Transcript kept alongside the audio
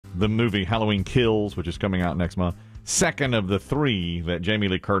the movie Halloween Kills, which is coming out next month. Second of the 3 that Jamie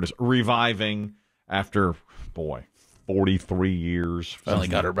Lee Curtis reviving after, 43 years. Finally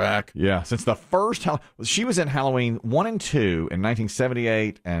got her back. Yeah, since the first she was in Halloween 1 and 2 in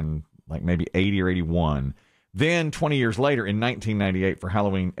 1978 and like maybe 80 or 81. Then 20 years later in 1998 for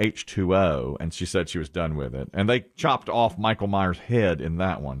Halloween H2O, and she said she was done with it. And they chopped off Michael Myers' head in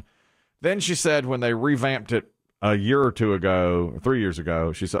that one. Then she said when they revamped it a year or 2 ago, or 3 years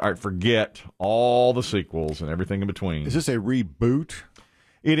ago, she said, all right, forget all the sequels and everything in between. Is this a reboot?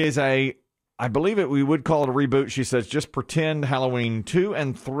 It is I believe we would call it a reboot. She says, just pretend Halloween 2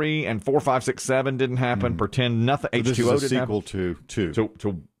 and 3 and 4, 5, 6, 7 didn't happen. Pretend nothing. So H2O this is a didn't sequel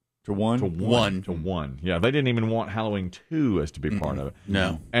happen. to 1? To 1. Yeah, they didn't even want Halloween 2 as to be part of it.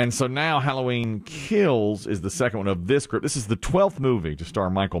 No. And so now Halloween Kills is the second one of this group. This is the 12th movie to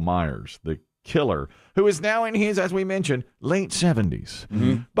star Michael Myers, the killer, who is now in his, as we mentioned, late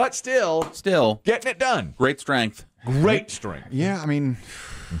 70s. But still getting it done. Great strength. Great strength. Yeah, I mean,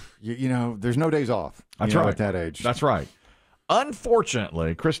 you know, there's no days off. That's right. At that age. That's right.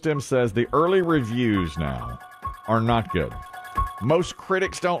 Unfortunately, Chris Demm says the early reviews now are not good. Most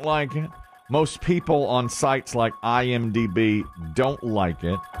critics don't like it. Most people on sites like IMDb don't like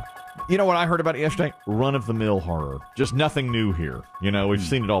it. You know what I heard about it yesterday? Run-of-the-mill horror. Just nothing new here. You know, we've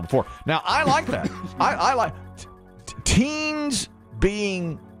seen it all before. Now, I like that. I like teens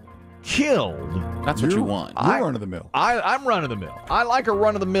being killed. That's what you want. You're run-of-the-mill. I'm run-of-the-mill. I like a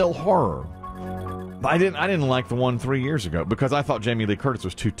run-of-the-mill horror. I didn't like the one 3 years ago because I thought Jamie Lee Curtis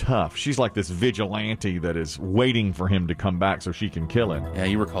was too tough. She's like this vigilante that is waiting for him to come back so she can kill him. Yeah,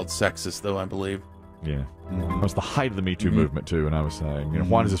 you were called sexist, though, I believe. Yeah. That was the height of the Me Too movement, too, and I was saying, you know,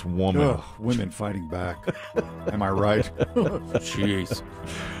 why does this woman... Ugh, women fighting back. Am I right? Jeez.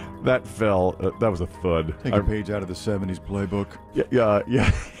 That fell... that was a thud. Take a page out of the 70s playbook.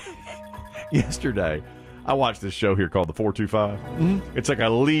 Yeah. Yesterday, I watched this show here called The 425. It's like a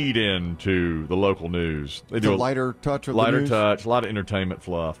lead-in to the local news. They do a lighter touch of lighter the news? touch, a lot of entertainment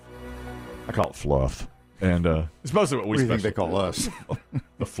fluff. I call it fluff. And it's mostly what we What do you think they call us?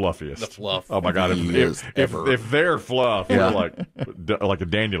 The fluffiest. The fluff. Oh, my God. If they're fluff, Yeah. we're like a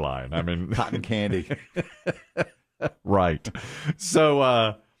dandelion. I mean... Cotton candy. Right.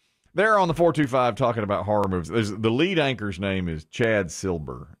 So they're on the 425 talking about horror movies. The lead anchor's name is Chad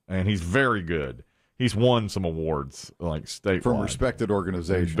Silber, and he's very good. He's won some awards, like statewide. From respected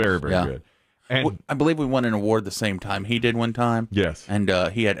organizations. Very, very good. And I believe we won an award the same time he did one time. Yes. And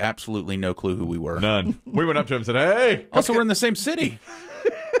he had absolutely no clue who we were. None. We went up to him and said, hey. Also, we're in the same city.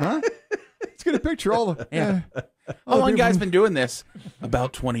 Huh? Let's get a picture. All the Yeah. Oh, one guy's been doing this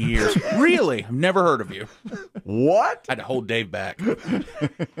about 20 years. Really? I've never heard of you. What? I had to hold Dave back.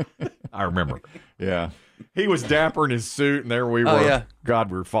 I remember. Yeah. He was dapper in his suit, and there we were. Oh, yeah.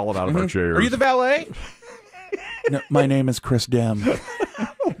 God, we were falling out of our chairs. Are you the valet? No, my name is Chris Demm.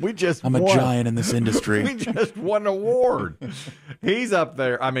 I'm a giant in this industry. We just won an award. He's up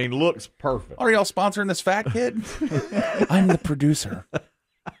there. I mean, looks perfect. Are y'all sponsoring this fat kid? I'm the producer.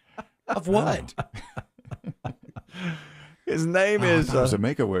 Of what? His name is... That was a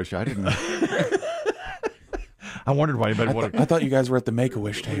Make-A-Wish. I didn't... I wondered why anybody wanted... I thought you guys were at the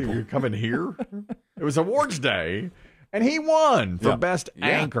Make-A-Wish table. You're coming here? It was awards day, and he won for best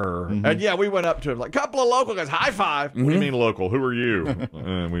anchor. And yeah, we went up to him, like, couple of local guys, high five. What do you mean local? Who are you? We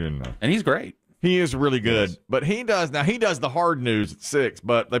didn't know. And he's great. He is really good. But he does the hard news at 6,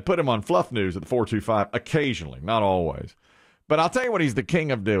 but they put him on fluff news at the 425 occasionally, not always. But I'll tell you what he's the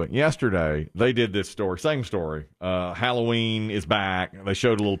king of doing. Yesterday, they did this story, same story. Halloween is back. They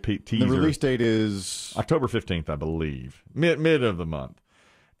showed a little teaser. The release date is... October 15th, I believe. Mid of the month.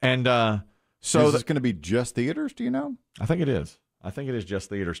 And so is this going to be just theaters, do you know? I think it is. I think it is just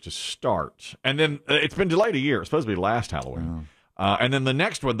theaters to start. And then it's been delayed a year. It's supposed to be last Halloween. And then the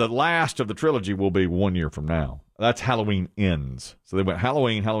next one, the last of the trilogy, will be 1 year from now. That's Halloween Ends. So they went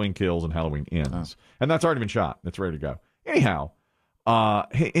Halloween, Halloween Kills, and Halloween Ends. And that's already been shot. It's ready to go. Anyhow,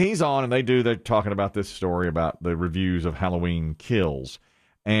 he's on, and they're talking about this story about the reviews of Halloween Kills.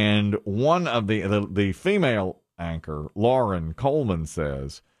 And one of the female anchor, Lauren Coleman,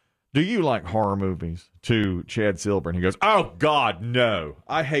 says, do you like horror movies? To Chad Silber. And he goes, oh, God, no.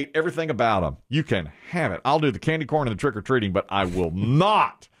 I hate everything about them. You can have it. I'll do the candy corn and the trick-or-treating, but I will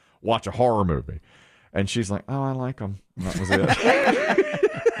not watch a horror movie. And she's like, oh, I like them. And that was it.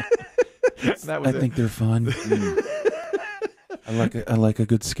 I think they're fun. I like a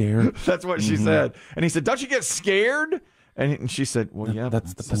good scare. That's what she said. And he said, don't you get scared? And she said, well, yeah,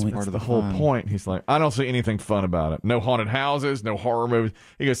 that's the point. Part of the whole point. He's like, I don't see anything fun about it. No haunted houses, no horror movies.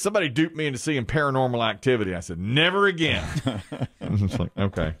 He goes, somebody duped me into seeing Paranormal Activity. I said, never again. It's like,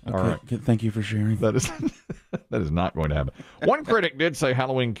 okay, all right. Thank you for sharing. That is not going to happen. One critic did say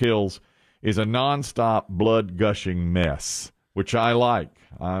Halloween Kills is a nonstop blood-gushing mess, which I like.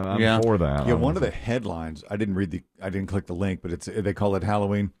 I'm for that. Yeah, one of the headlines, I didn't click the link, but they call it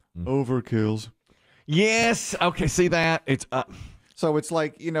Halloween Overkills. Yes. Okay. See that? It's so it's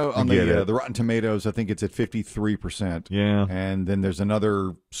like, on the Rotten Tomatoes, I think it's at 53%. Yeah. And then there's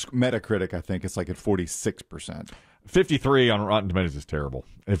another Metacritic, I think it's like at 46%. 53 on Rotten Tomatoes is terrible.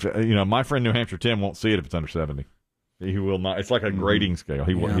 If my friend New Hampshire Tim won't see it if it's under 70. He will not. It's like a grading scale.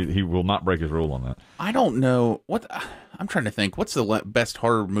 He will not break his rule on that. I don't know what I'm trying to think. What's the best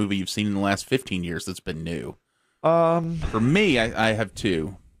horror movie you've seen in the last 15 years that's been new? For me, I have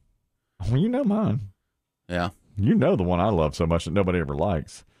two. Well, you know mine. Yeah. You know the one I love so much that nobody ever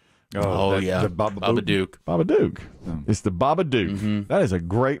likes. Oh yeah, the Babadook. Babadook. It's the Babadook. That is a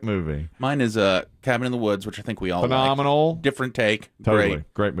great movie. Mine is Cabin in the Woods, which I think we all phenomenal. Like. Different take. Totally.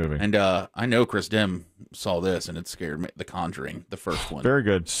 Great movie. And I know Chris Demm saw this, and it scared me. The Conjuring, the first one. Very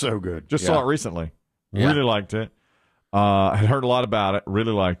good. So good. Just saw it recently. Really liked it. I had heard a lot about it.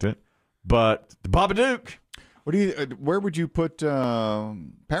 Really liked it. But the Babadook. Where would you put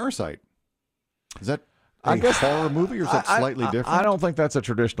Parasite? Is that I guess horror movie, or is that slightly different? I don't think that's a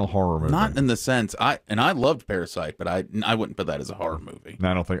traditional horror movie. Not in the sense I loved Parasite, but I wouldn't put that as a horror movie. No,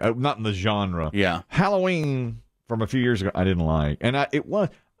 I don't think not in the genre. Yeah, Halloween from a few years ago I didn't like, and it was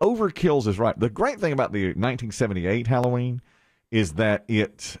Overkills is right. The great thing about the 1978 Halloween is that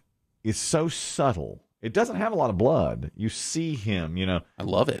it is so subtle. It doesn't have a lot of blood. You see him, I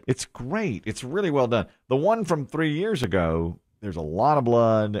love it. It's great. It's really well done. The one from 3 years ago. There's a lot of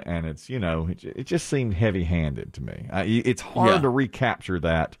blood, and it's, it just seemed heavy-handed to me. It's hard to recapture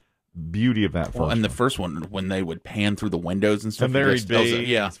that beauty of that first one. And the first one, when they would pan through the windows and stuff. And very big,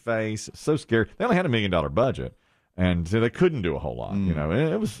 his face, so scary. They only had $1 million budget, and so they couldn't do a whole lot.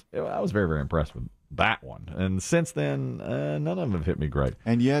 I was very, very impressed with that one. And since then, none of them have hit me great.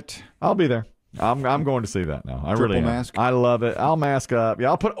 And yet, I'll be there. I'm going to see that now. I really am. Mask? I love it. I'll mask up.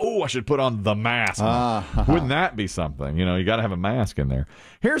 Yeah, I should put on the mask. Wouldn't that be something? You got to have a mask in there.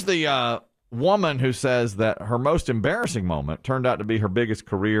 Here's the woman who says that her most embarrassing moment turned out to be her biggest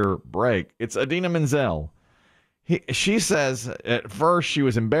career break. It's Idina Menzel. She says at first she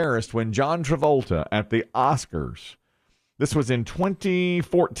was embarrassed when John Travolta at the Oscars, this was in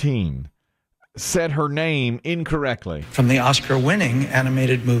 2014, said her name incorrectly. From the Oscar-winning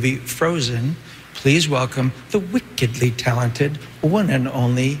animated movie Frozen, please welcome the wickedly talented one and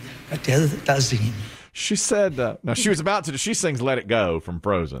only Adele Dazeem. She said, now she was about to, she sings Let It Go from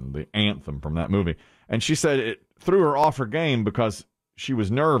Frozen, the anthem from that movie. And she said it threw her off her game because she was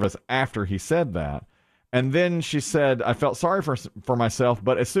nervous after he said that. And then she said, I felt sorry for myself,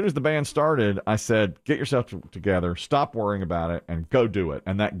 but as soon as the band started, I said, get yourself together, stop worrying about it, and go do it.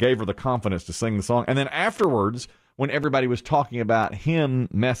 And that gave her the confidence to sing the song. And then afterwards, when everybody was talking about him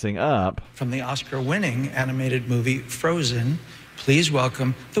messing up. From the Oscar-winning animated movie Frozen, please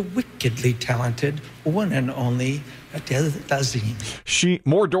welcome the wickedly talented one and only Adele Dazeem.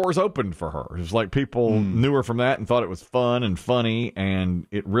 More doors opened for her. It was like people knew her from that and thought it was fun and funny, and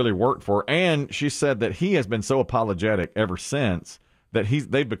it really worked for her. And she said that he has been so apologetic ever since that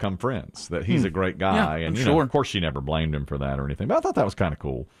they've become friends, that he's a great guy. Yeah, and sure. Of course she never blamed him for that or anything. But I thought that was kind of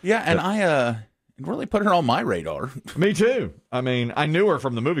cool. Yeah, and it really put her on my radar. Me too. I mean, I knew her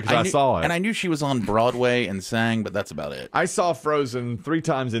from the movie because I saw it. And I knew she was on Broadway and sang, but that's about it. I saw Frozen 3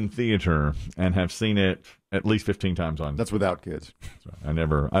 times in theater and have seen it at least 15 times on. That's without kids.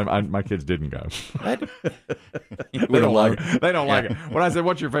 My kids didn't go. They don't like it. They don't like it. When I said,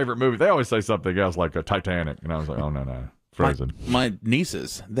 what's your favorite movie? They always say something else like a Titanic. And I was like, oh, no. Frozen. My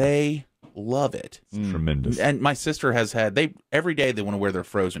nieces, they love it. Tremendous. And my sister has had, every day they want to wear their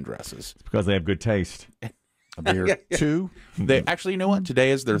Frozen dresses. It's because they have good taste. I'll be here too. They actually, you know what?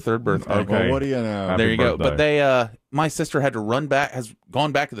 Today is their 3rd birthday. Okay. Well, what do you know? Happy there you birthday. go. But my sister had to has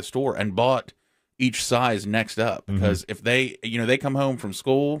gone back to the store and bought each size next up because if they come home from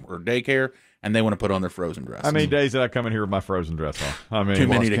school or daycare and they want to put on their Frozen dress. How many days did I come in here with my Frozen dress on? I mean, too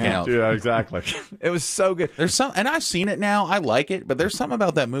many to count. Yeah, exactly. It was so good. There's and I've seen it now. I like it, but there's something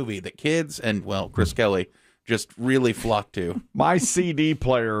about that movie that kids and Chris Kelly just really flock to. My CD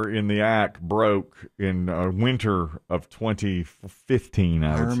player in the act broke in winter of 2015.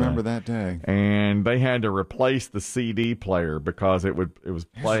 I remember that day, and they had to replace the CD player because it was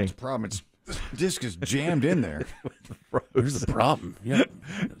playing. It's the problem. disc is jammed in there. Here's the problem. Yeah,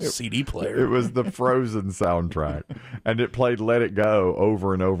 CD player. It was the Frozen soundtrack, and it played "Let It Go"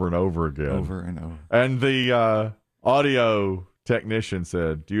 over and over and over again, Over and over. And the audio technician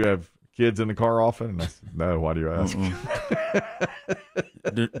said, "Do you have kids in the car often?" And I said, "No." Why do you ask?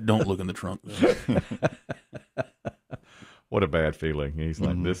 Don't look in the trunk. What a bad feeling. He's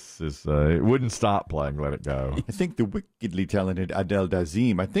like, this is, it wouldn't stop playing Let It Go. I think the wickedly talented Adele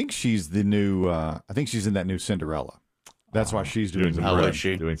Dazeem, I think she's the new, I think she's in that new Cinderella. That's why she's doing some How press. is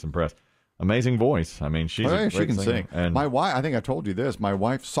she? Doing some press. Amazing voice. I mean, she's Oh, yeah, a she great can singer. sing. And My wife, I think I told you this, my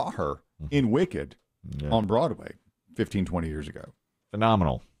wife saw her in Wicked on Broadway 15, 20 years ago.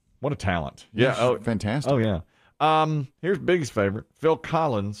 phenomenal. What a talent. Yeah. She's fantastic. Oh, yeah. Here's Biggie's favorite, Phil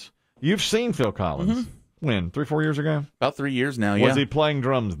Collins. You've seen Phil Collins. When? 3-4 years ago? About 3 years now, yeah. Was he playing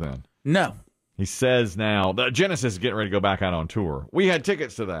drums then? No. He says now, the Genesis is getting ready to go back out on tour. We had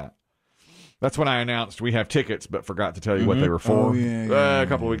tickets to that. That's when I announced we have tickets, but forgot to tell you what they were for. Oh, yeah, A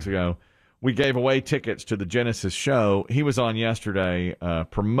couple of weeks ago. We gave away tickets to the Genesis show. He was on yesterday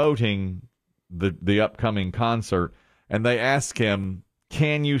promoting the upcoming concert, and they asked him,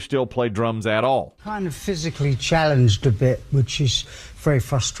 can you still play drums at all? Kind of physically challenged a bit, which is very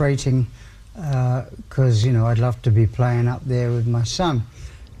frustrating because, you know, I'd love to be playing up there with my son.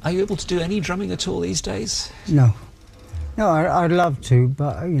 Are you able to do any drumming at all these days? No. No, I'd love to,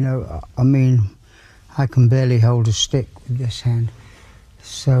 but, you know, I mean, I can barely hold a stick with this hand.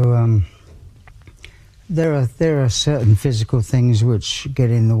 So there are certain physical things which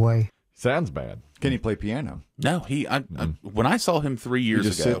get in the way. Sounds bad. Can he play piano? No, when I saw him 3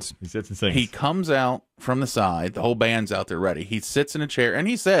 years ago, He sits and sings. he comes out from the side. The whole band's out there ready. He sits in a chair and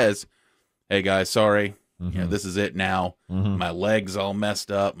he says, "Hey guys, sorry, you know, this is it now. My legs all messed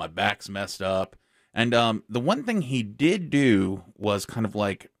up, my back's messed up." And the one thing he did do was kind of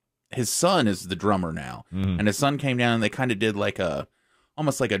like, his son is the drummer now, and his son came down and they kind of did like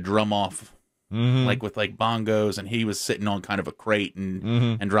almost like a drum off, like with like bongos, and he was sitting on kind of a crate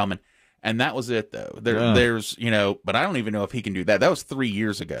and drumming. And that was it, though. There's, you know, but I don't even know if he can do that. That was 3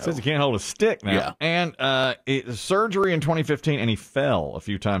 years ago. Says he can't hold a stick now. Yeah. And surgery in 2015, and he fell a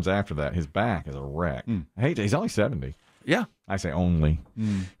few times after that. His back is a wreck. I hate to, he's only 70. Yeah. I say only.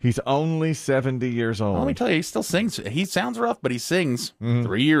 He's only 70 years old. Let me tell you, he still sings. He sounds rough, but he sings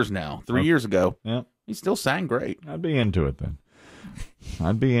 3 years now. 3 years ago. Yeah. He still sang great. I'd be into it then.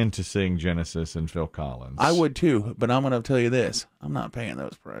 I'd be into seeing Genesis and Phil Collins. I would too, but I'm going to tell you this. I'm not paying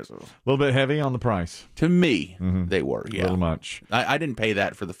those prices. A little bit heavy on the price. To me, they were, A yeah. little much. I didn't pay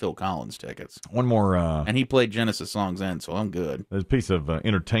that for the Phil Collins tickets. One more. And he played Genesis songs then, so I'm good. There's a piece of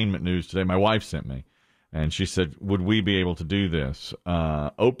entertainment news today my wife sent me, and she said, would we be able to do this?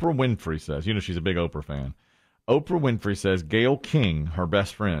 Oprah Winfrey says, you know, she's a big Oprah fan. Oprah Winfrey says Gayle King, her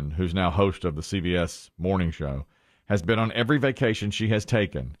best friend, who's now host of the CBS morning show, has been on every vacation she has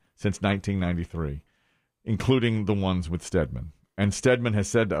taken since 1993, including the ones with Stedman. And Stedman has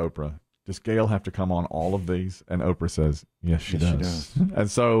said to Oprah, does Gayle have to come on all of these? And Oprah says, yes, she does. And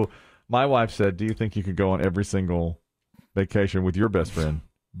so my wife said, do you think you could go on every single vacation with your best friend,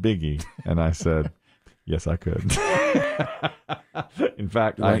 Biggie? And I said, yes, I could. In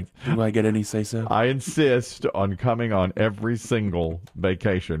fact, Do I get any say-so? I insist on coming on every single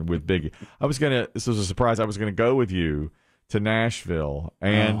vacation with Biggie. This was a surprise, I was going to go with you to Nashville,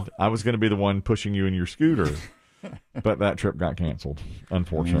 and I was going to be the one pushing you in your scooter. But that trip got canceled,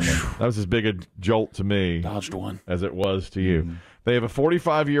 unfortunately. That was as big a jolt to me Dodged one. as it was to you. They have a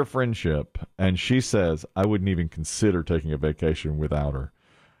 45-year friendship, and she says, I wouldn't even consider taking a vacation without her.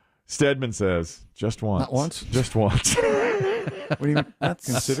 Stedman says, just once. Not once? Just once. What do you mean?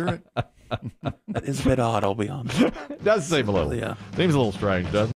 Consider it? That is a bit odd, I'll be honest. Does seem a little. Yeah. Seems a little strange, doesn't it?